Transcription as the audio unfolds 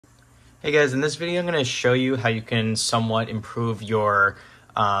Hey guys, in this video I'm going to show you how you can somewhat improve your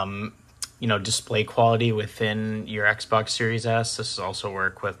display quality within your Xbox Series S. This will also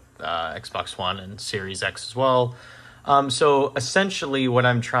work with Xbox One and Series X as well. So essentially what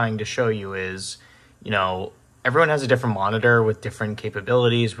I'm trying to show you is, everyone has a different monitor with different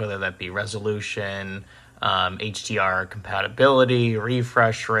capabilities, whether that be resolution, HDR compatibility,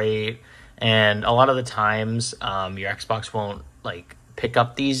 refresh rate, and a lot of the times your Xbox won't pick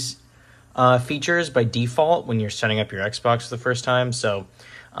up these features by default when you're setting up your Xbox for the first time. So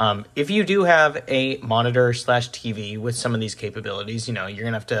if you do have a monitor slash TV with some of these capabilities, you're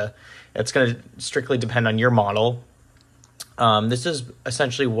gonna have to, it's gonna strictly depend on your model. This is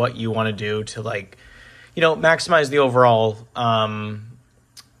essentially what you want to do to maximize the overall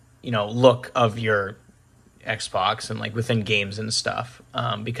look of your Xbox and within games and stuff,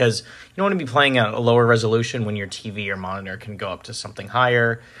 because you don't want to be playing at a lower resolution when your TV or monitor can go up to something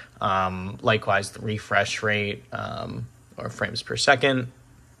higher. Likewise, the refresh rate or frames per second.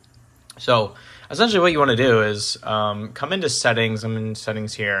 So essentially what you want to do is come into settings. I'm in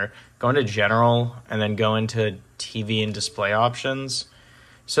settings here, go into general, and then go into TV and display options.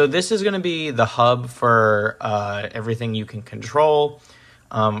 So this is going to be the hub for everything you can control.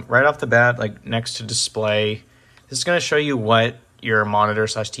 Right off the bat, next to display, this is going to show you what your monitor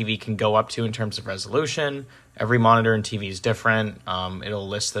slash TV can go up to in terms of resolution. Every monitor and TV is different. It'll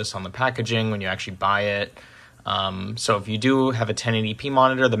list this on the packaging when you actually buy it. So if you do have a 1080p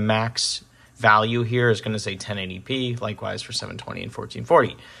monitor, the max value here is going to say 1080p, likewise for 720 and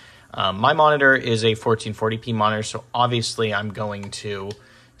 1440. My monitor is a 1440p monitor, so obviously I'm going to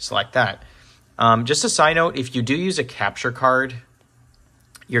select that. Just a side note, if you do use a capture card,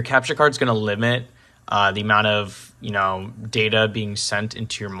 your capture card is going to limit the amount of data being sent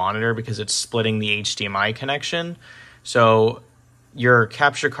into your monitor because it's splitting the HDMI connection. So your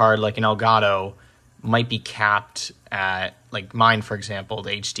capture card, like an Elgato, might be capped at, like mine, for example,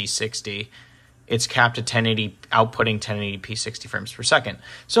 the HD60. It's capped at 1080, outputting 1080p 60 frames per second.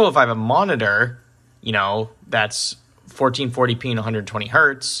 So if I have a monitor, that's 1440p and 120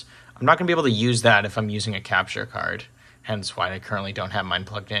 hertz, I'm not going to be able to use that if I'm using a capture card. Hence why I currently don't have mine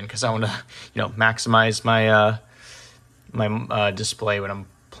plugged in, because I want to, maximize my my display when I'm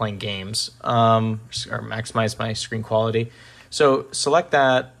playing games, or maximize my screen quality. So select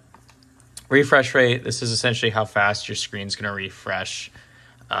that. Refresh rate. This is essentially how fast your screen's going to refresh,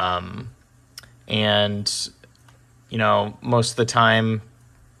 and most of the time,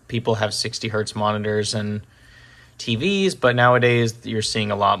 people have 60 hertz monitors and TVs, but nowadays you're seeing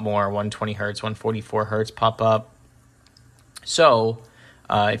a lot more 120 hertz, 144 hertz pop up. So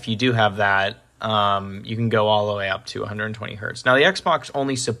if you do have that, you can go all the way up to 120 hertz. Now the Xbox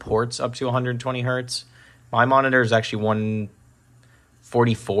only supports up to 120 hertz. My monitor is actually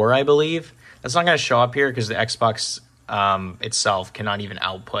 144, I believe. That's not going to show up here because the Xbox itself cannot even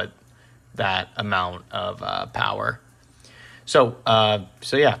output that amount of power. So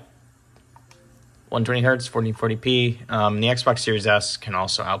yeah, 120 hertz, 1440p. The Xbox Series S can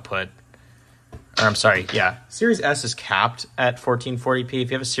also output. Or I'm sorry, yeah. Series S is capped at 1440p. If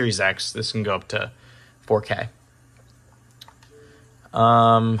you have a Series X, this can go up to 4K.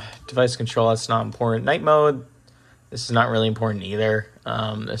 Device control, that's not important. Night mode, this is not really important either.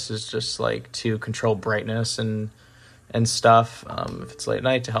 This is just to control brightness and stuff. If it's late at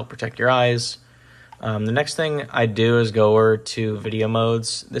night, to help protect your eyes. The next thing I do is go over to video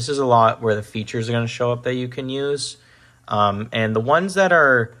modes. This is a lot where the features are going to show up that you can use. And the ones that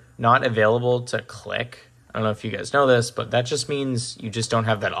are not available to click, I don't know if you guys know this, but that just means you just don't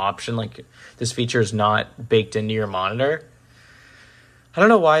have that option. This feature is not baked into your monitor. I don't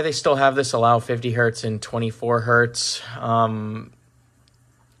know why they still have this allow 50 hertz and 24 hertz. Obviously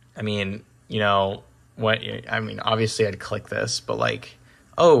I'd click this, but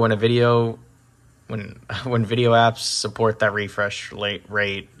when video apps support that refresh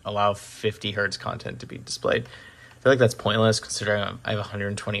rate, allow 50 hertz content to be displayed. I feel like that's pointless considering I have a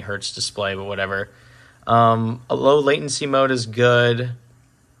 120 hertz display, but whatever. A low latency mode is good.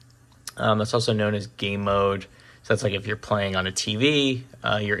 That's also known as game mode. So that's if you're playing on a TV,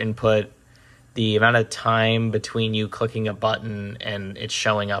 your input, the amount of time between you clicking a button and it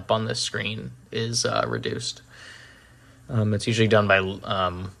showing up on the screen is reduced. It's usually done by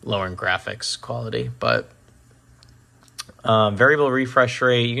lowering graphics quality, but variable refresh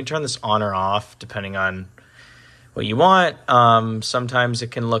rate, you can turn this on or off depending on what you want. Sometimes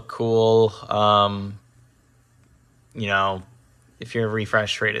it can look cool. If your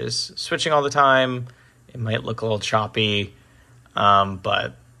refresh rate is switching all the time, it might look a little choppy.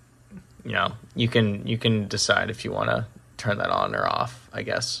 But you can decide if you want to turn that on or off, I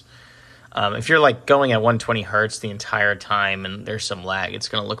guess. If you're like going at 120 hertz the entire time and there's some lag, it's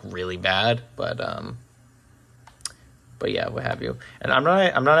going to look really bad. But yeah, what have you. And I'm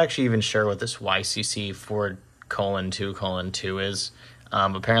not actually even sure what this YCC 4:2:2 is.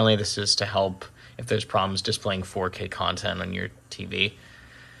 Apparently this is to help if there's problems displaying 4K content on your TV.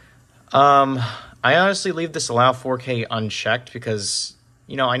 I honestly leave this allow 4K unchecked because,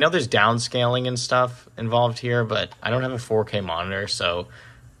 you know, I know there's downscaling and stuff involved here, but I don't have a 4K monitor, so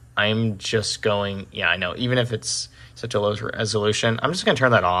I'm just going, yeah, I know, even if it's such a low resolution, I'm just going to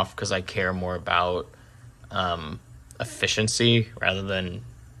turn that off because I care more about efficiency rather than,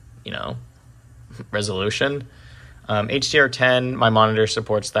 you know, resolution. HDR10, my monitor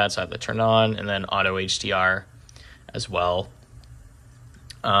supports that, so I have to turn on, and then auto HDR as well.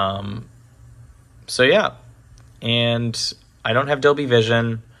 So yeah, and I don't have Dolby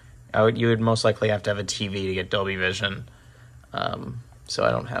Vision. You would most likely have to have a TV to get Dolby Vision. So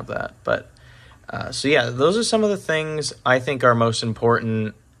I don't have that, but so yeah, those are some of the things I think are most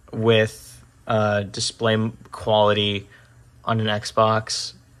important with display quality on an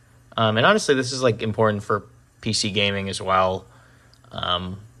Xbox. And honestly, this is like important for PC gaming as well.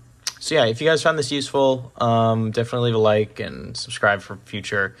 So yeah, if you guys found this useful, definitely leave a like and subscribe for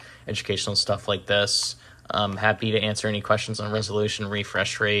future educational stuff like this. I'm happy to answer any questions on resolution,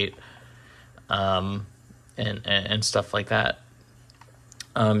 refresh rate, and stuff like that.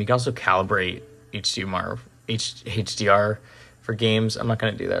 You can also calibrate HDR for games. I'm not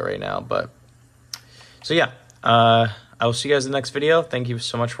going to do that right now, but so yeah, I will see you guys in the next video. Thank you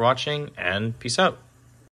so much for watching, and peace out.